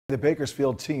The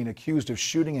Bakersfield teen accused of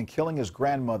shooting and killing his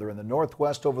grandmother in the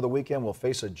Northwest over the weekend will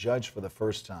face a judge for the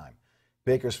first time.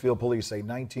 Bakersfield police say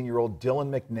 19-year-old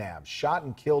Dylan McNabb shot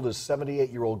and killed his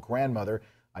 78-year-old grandmother,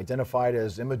 identified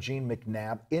as Imogene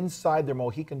McNabb, inside their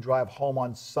Mohican Drive home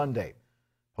on Sunday.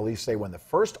 Police say when the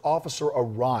first officer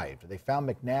arrived, they found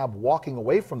McNabb walking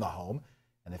away from the home,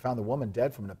 and they found the woman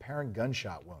dead from an apparent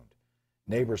gunshot wound.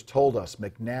 Neighbors told us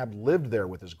McNabb lived there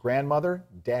with his grandmother,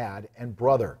 dad, and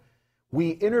brother.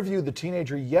 We interviewed the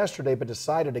teenager yesterday but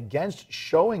decided against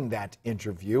showing that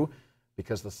interview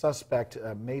because the suspect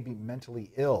may be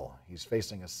mentally ill. He's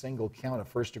facing a single count of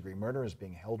first-degree murder and is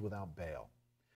being held without bail.